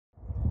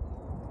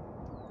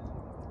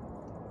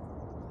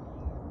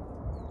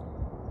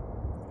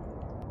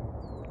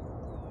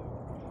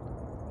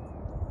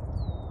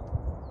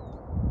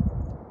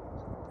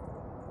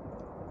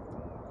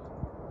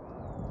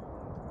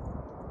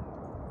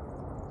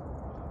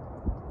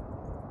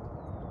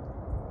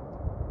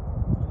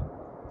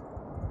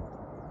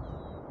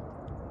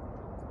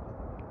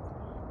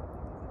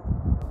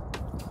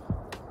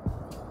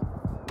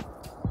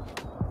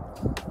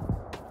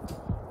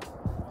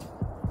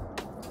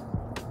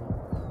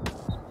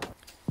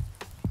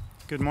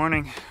Good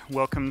morning.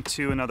 Welcome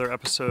to another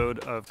episode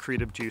of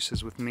Creative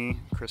Juices with me,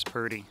 Chris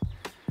Purdy.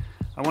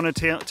 I want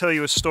to tell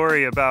you a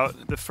story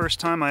about the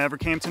first time I ever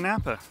came to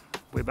Napa,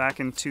 way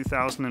back in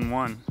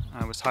 2001.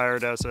 I was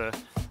hired as an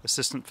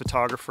assistant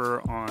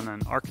photographer on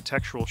an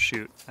architectural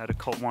shoot at a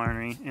cult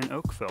winery in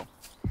Oakville.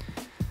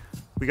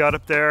 We got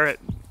up there at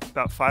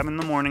about 5 in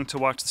the morning to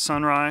watch the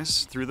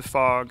sunrise through the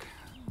fog.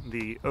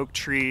 The oak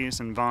trees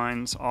and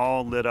vines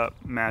all lit up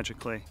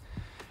magically.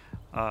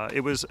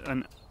 It was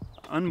an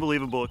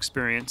unbelievable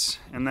experience,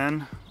 and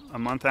then a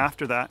month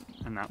after that,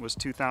 and that was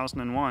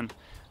 2001,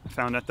 I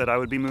found out that I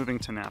would be moving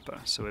to Napa,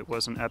 so it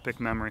was an epic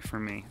memory for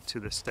me to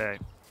this day.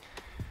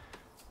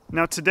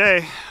 Now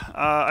today,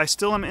 I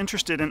still am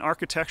interested in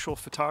architectural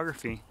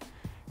photography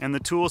and the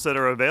tools that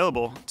are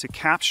available to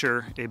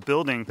capture a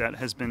building that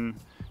has been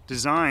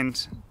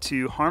designed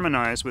to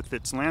harmonize with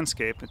its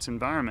landscape, its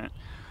environment,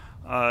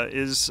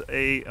 is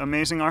an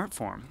amazing art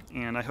form,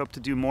 and I hope to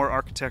do more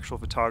architectural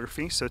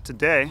photography. So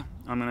today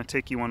I'm going to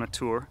take you on a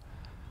tour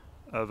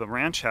of a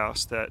ranch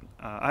house that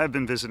I have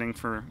been visiting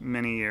for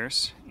many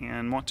years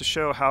and want to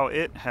show how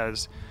it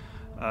has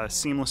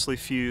seamlessly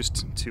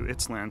fused to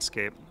its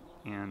landscape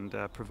and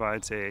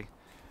provides a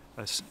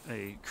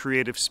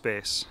creative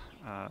space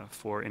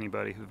for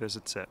anybody who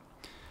visits it.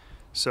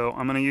 So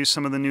I'm going to use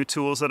some of the new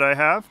tools that I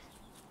have.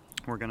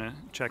 We're going to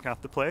check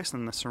out the place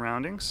and the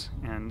surroundings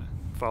and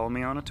follow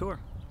me on a tour.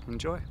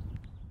 Enjoy.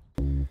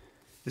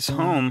 This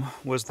home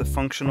was the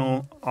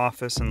functional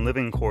office and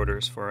living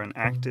quarters for an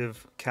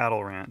active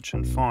cattle ranch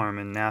and farm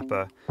in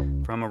Napa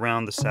from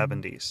around the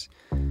 70s.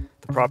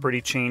 The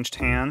property changed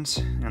hands,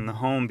 and the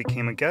home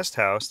became a guest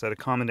house that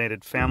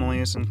accommodated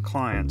families and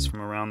clients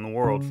from around the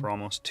world for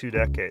almost 2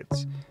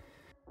 decades.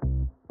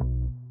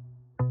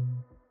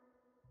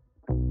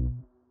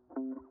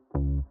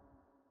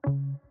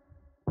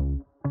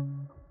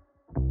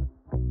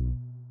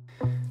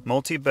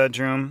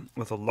 Multi-bedroom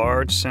with a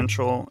large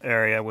central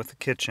area with a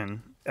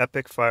kitchen,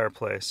 epic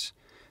fireplace.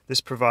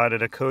 This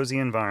provided a cozy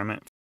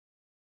environment.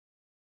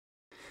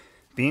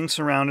 Being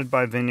surrounded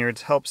by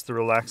vineyards helps the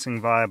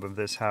relaxing vibe of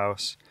this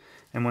house,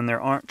 and when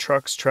there aren't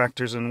trucks,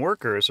 tractors, and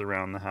workers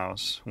around the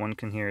house, one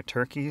can hear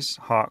turkeys,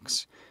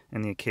 hawks,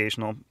 and the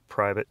occasional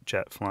private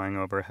jet flying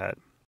overhead.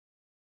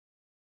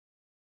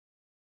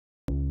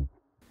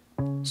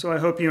 So I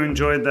hope you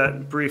enjoyed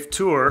that brief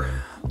tour.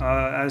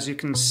 As you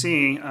can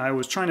see, I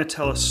was trying to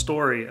tell a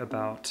story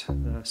about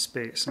the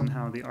space and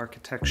how the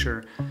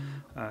architecture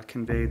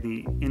conveyed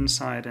the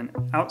inside and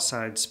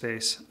outside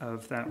space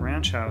of that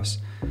ranch house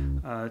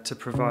to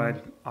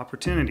provide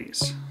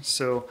opportunities.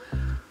 So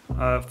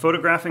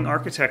photographing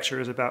architecture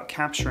is about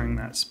capturing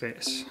that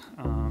space.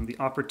 The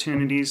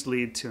opportunities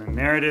lead to a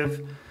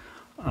narrative,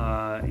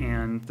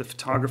 and the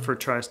photographer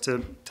tries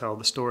to tell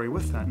the story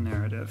with that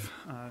narrative.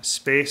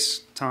 Space,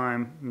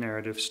 time,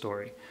 narrative,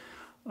 story.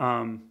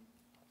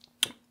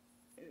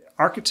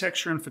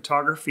 Architecture and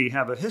photography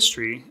have a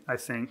history, I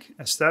think,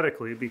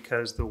 aesthetically,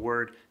 because the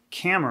word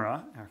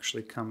camera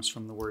actually comes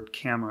from the word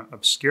camera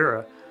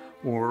obscura,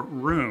 or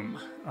room.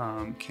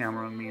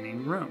 Camera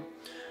meaning room.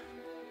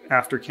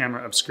 After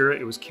camera obscura,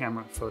 it was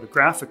camera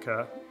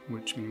photographica,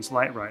 which means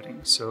light writing.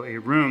 So a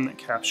room that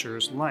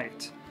captures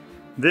light.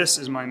 This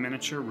is my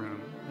miniature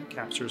room that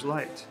captures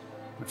light.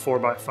 A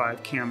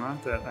 4x5 camera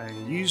that I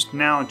used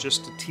now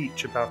just to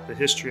teach about the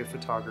history of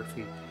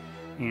photography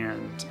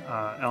and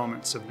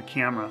elements of the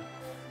camera.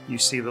 You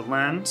see the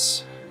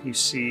lens, you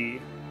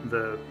see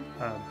the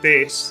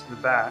base, the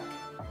back,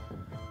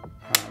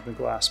 the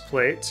glass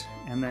plate,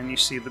 and then you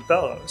see the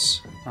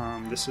bellows.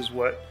 This is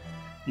what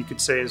you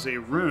could say is a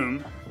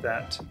room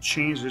that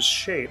changes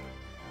shape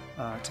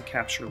to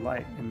capture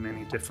light in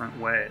many different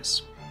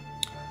ways.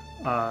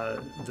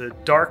 The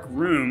dark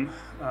room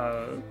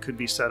could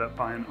be set up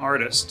by an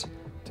artist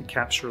to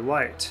capture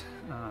light.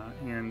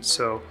 And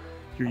so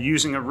you're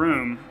using a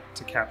room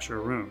to capture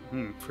a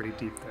room. Pretty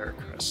deep there,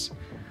 Chris.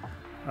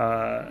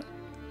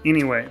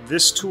 Anyway,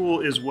 this tool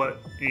is what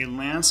a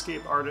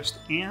landscape artist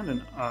and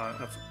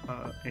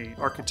an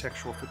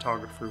architectural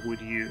photographer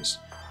would use.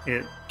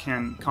 It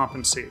can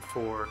compensate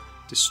for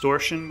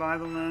distortion by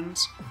the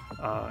lens,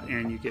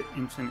 and you get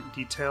infinite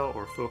detail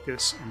or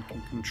focus and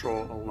can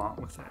control a lot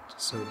with it.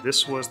 So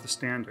this was the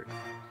standard,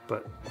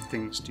 but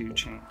things do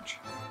change.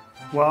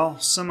 Well,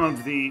 some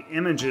of the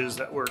images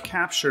that were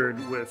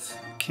captured with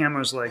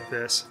cameras like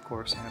this, of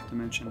course I have to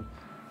mention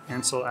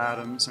Ansel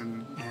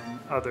and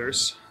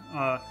others,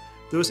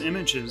 those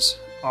images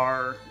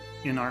are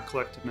in our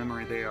collective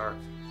memory. They are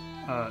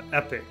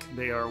epic.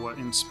 They are what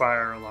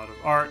inspire a lot of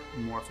art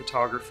and more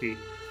photography.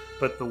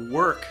 But the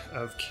work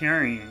of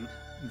carrying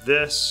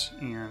this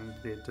and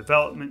the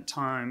development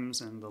times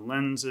and the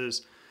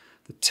lenses,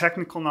 the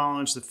technical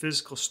knowledge, the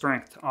physical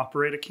strength to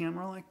operate a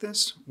camera like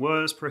this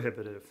was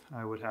prohibitive,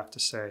 I would have to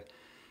say,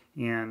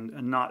 and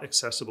not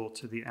accessible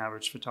to the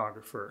average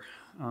photographer.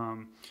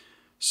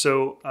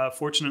 So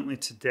fortunately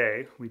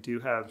today we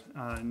do have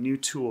new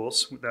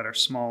tools that are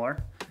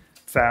smaller,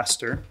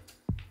 faster,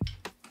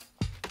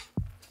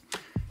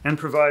 and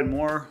provide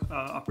more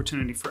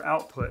opportunity for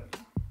output.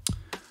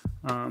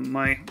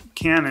 My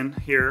Canon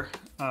here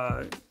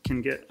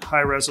can get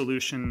high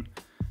resolution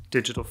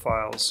digital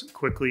files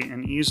quickly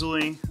and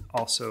easily,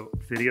 also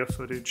video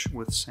footage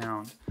with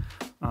sound.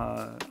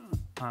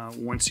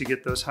 Once you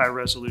get those high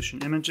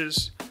resolution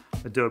images,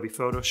 Adobe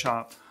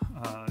Photoshop,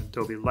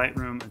 Adobe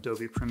Lightroom,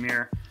 Adobe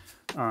Premiere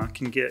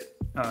can get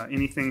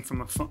anything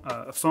from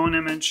a phone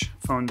image,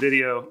 phone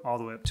video, all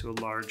the way up to a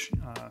large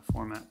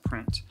format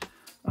print.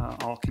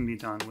 All can be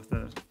done with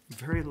a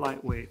very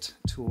lightweight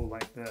tool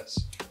like this.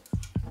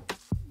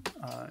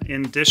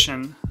 In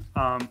addition,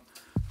 a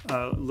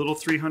little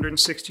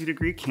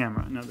 360-degree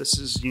camera. Now this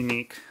is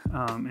unique,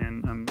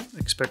 and I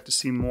expect to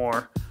see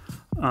more.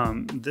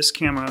 This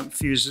camera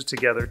fuses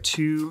together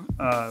two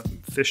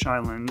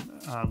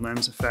fisheye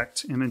lens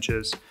effect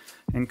images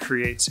and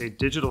creates a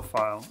digital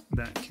file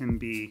that can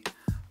be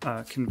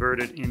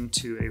converted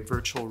into a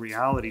virtual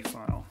reality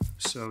file.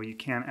 So you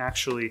can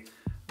actually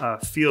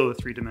feel the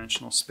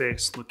three-dimensional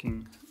space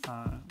looking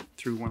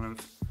through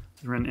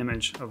an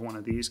image of one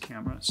of these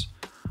cameras.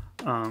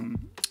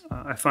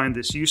 I find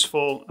this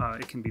useful.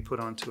 It can be put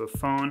onto a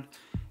phone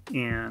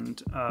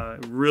and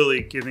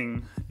really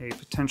giving a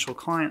potential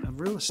client of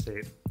real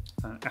estate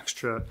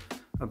extra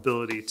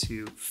ability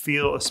to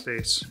feel a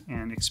space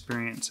and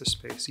experience a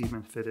space,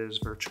 even if it is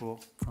virtual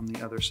from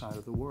the other side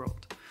of the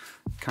world.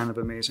 Kind of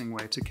amazing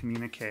way to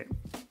communicate.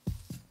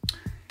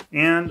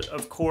 And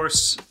of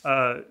course,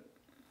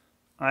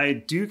 I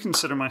do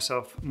consider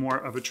myself more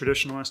of a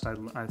traditionalist.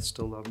 I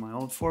still love my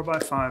old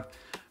 4x5,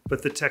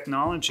 but the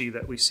technology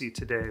that we see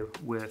today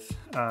with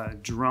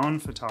drone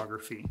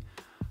photography,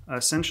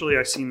 essentially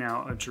I see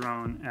now a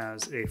drone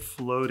as a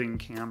floating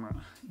camera.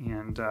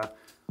 And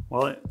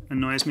while it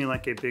annoys me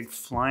like a big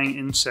flying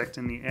insect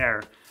in the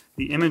air,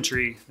 the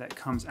imagery that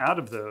comes out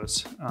of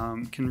those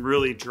can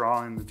really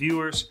draw in the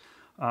viewers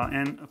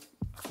and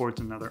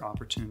affords another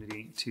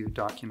opportunity to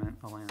document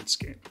a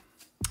landscape.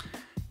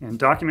 And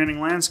documenting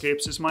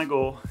landscapes is my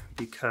goal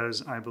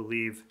because I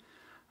believe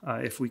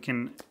if we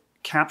can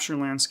capture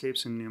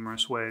landscapes in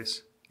numerous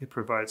ways, it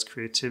provides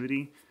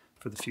creativity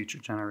for the future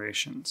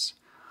generations.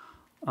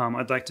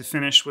 I'd like to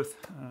finish with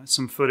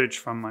some footage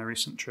from my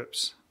recent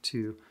trips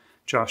to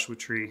Joshua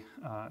Tree,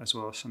 as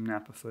well as some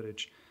Napa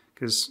footage,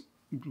 because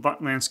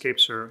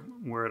landscapes are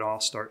where it all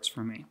starts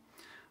for me.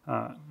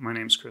 My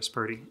name's Chris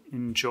Purdy.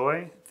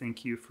 Enjoy.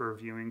 Thank you for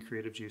viewing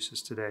Creative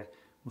Juices today.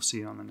 We'll see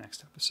you on the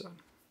next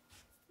episode.